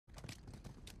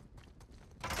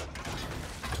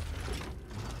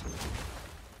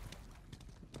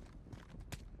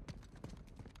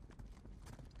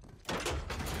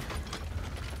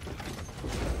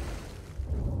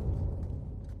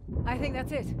think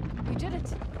that's it. You did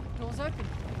it. Door's open.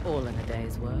 All in a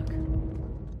day's work.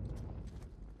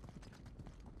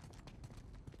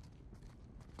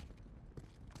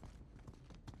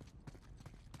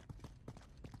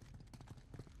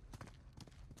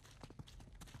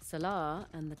 Salah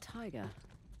and the tiger.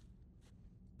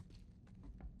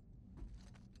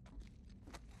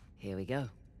 Here we go.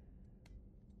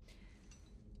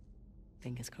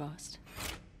 Fingers crossed.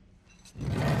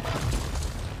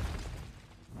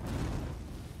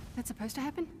 That's supposed to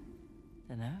happen?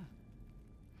 Dunno.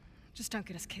 Just don't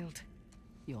get us killed.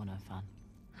 You're no fun.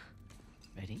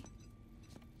 Ready?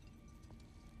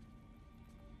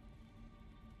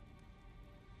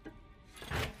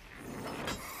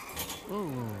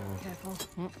 Ooh. Careful.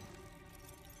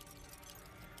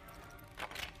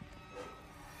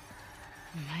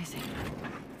 Amazing.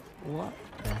 What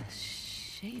the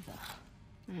shaver?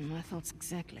 My thoughts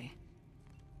exactly.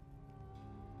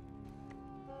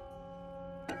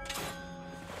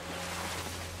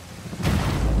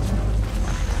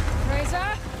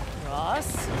 Fraser?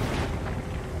 Ross?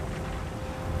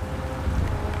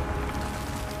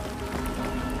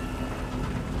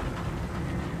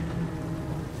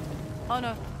 Oh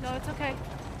no, no, it's okay.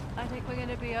 I think we're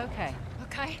gonna be okay.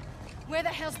 Okay. Where the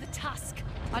hell's the tusk?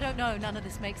 I don't know, none of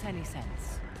this makes any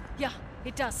sense. Yeah,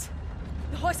 it does.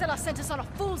 The Hoysala sent us on a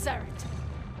fool's errand.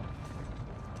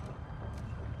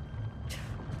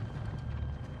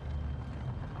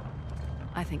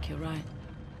 I think you're right.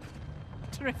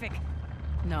 Terrific.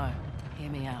 No, hear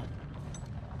me out.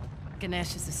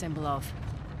 Ganesh is the symbol of...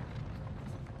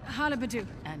 Halabadu.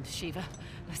 And Shiva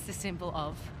was the symbol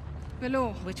of...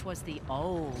 Belor. Which was the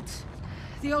old...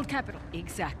 The old capital.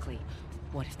 Exactly.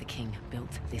 What if the king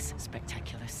built this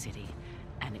spectacular city,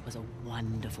 and it was a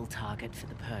wonderful target for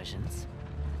the Persians?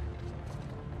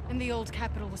 And the old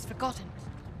capital was forgotten.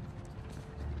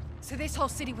 So this whole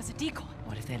city was a decoy.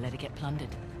 What if they let it get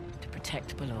plundered to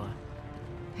protect Belor?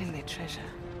 And their treasure.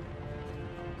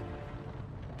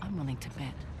 I'm willing to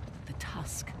bet the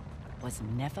Tusk was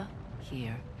never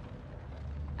here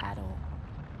at all.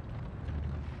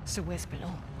 So where's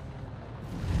Belor?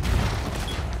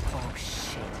 Oh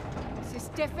shit. This is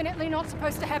definitely not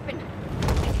supposed to happen.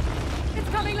 It's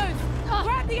coming loose!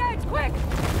 Grab the edge, quick!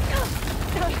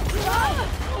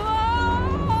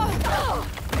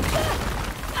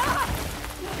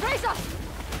 Fraser!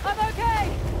 I'm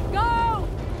okay! Go!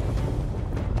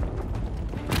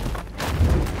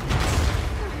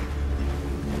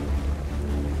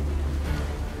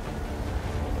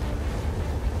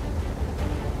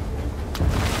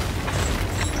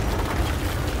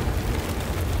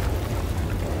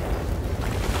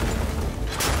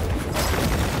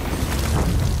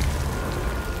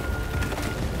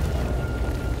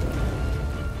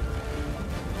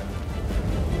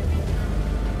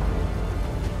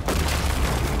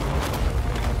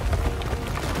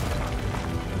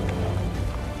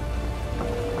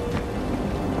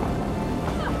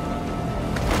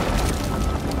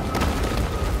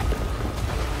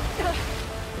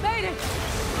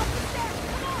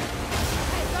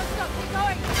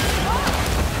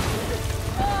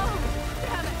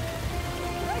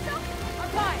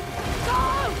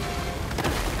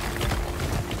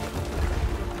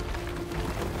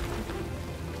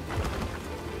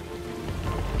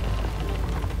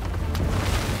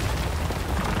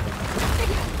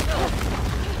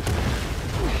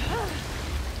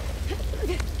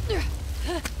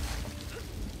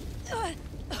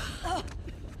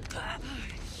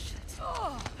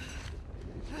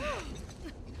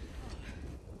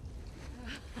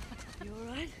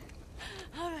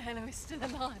 Still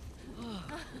alive. Oh.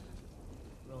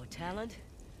 Raw talent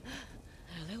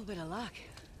and a little bit of luck.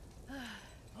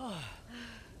 Oh.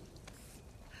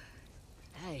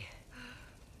 Hey,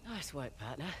 nice work,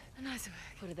 partner. Nice work.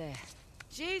 Put it there.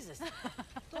 Jesus,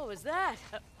 what was that?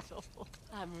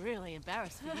 I'm really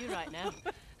embarrassed for you right now.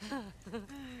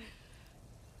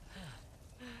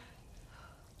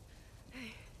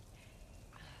 Hey,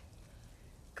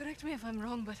 correct me if I'm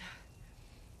wrong, but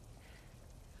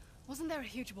wasn't there a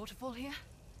huge waterfall here?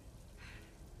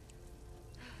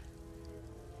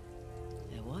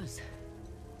 There was.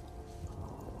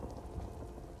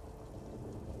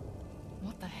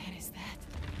 What the hell is that?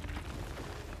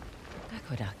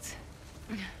 Aqueducts.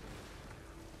 The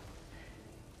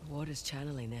water's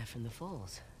channeling there from the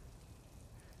falls.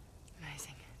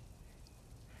 Amazing.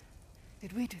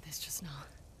 Did we do this just now?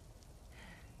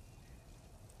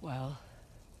 Well,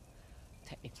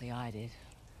 technically I did.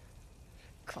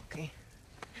 Cocky.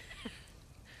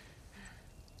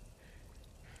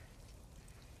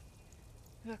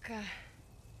 Look,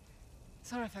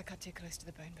 sorry if I cut too close to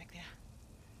the bone back there.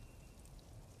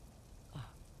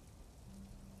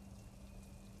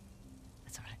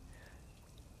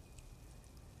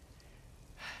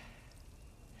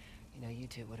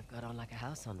 two would have got on like a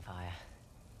house on fire.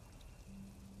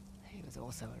 He was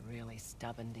also a really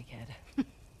stubborn dickhead.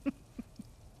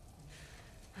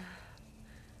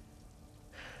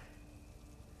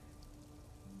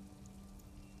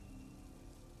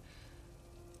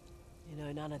 You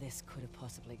know, none of this could have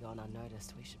possibly gone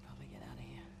unnoticed. We should probably get out of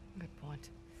here. Good point.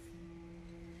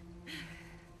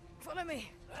 Follow me.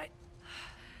 Right.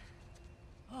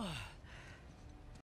 Oh.